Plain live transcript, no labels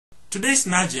Today's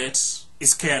najet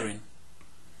is caring.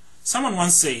 Someone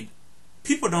once said,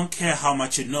 people don't care how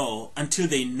much you know until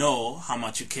they know how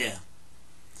much you care.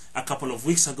 A couple of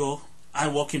weeks ago, I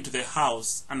walk into the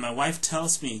house and my wife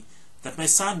tells me that my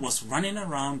son was running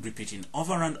around repeating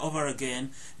over and over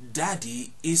again,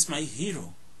 "Daddy is my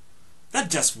hero." That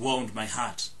just warmed my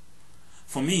heart.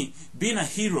 For me, being a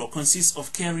hero consists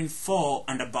of caring for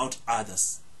and about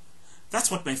others.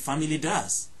 That's what my family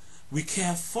does. We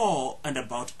care for and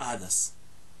about others.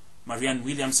 Marianne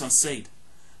Williamson said,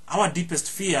 "Our deepest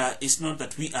fear is not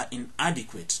that we are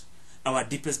inadequate. Our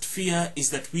deepest fear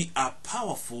is that we are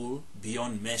powerful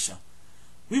beyond measure."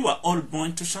 We were all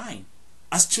born to shine.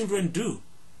 As children do,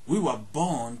 we were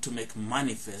born to make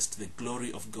manifest the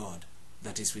glory of God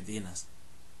that is within us.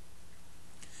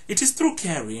 It is through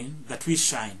caring that we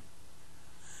shine.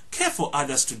 Care for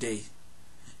others today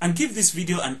and give this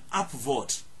video an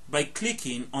upvote by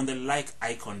clicking on the like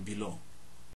icon below.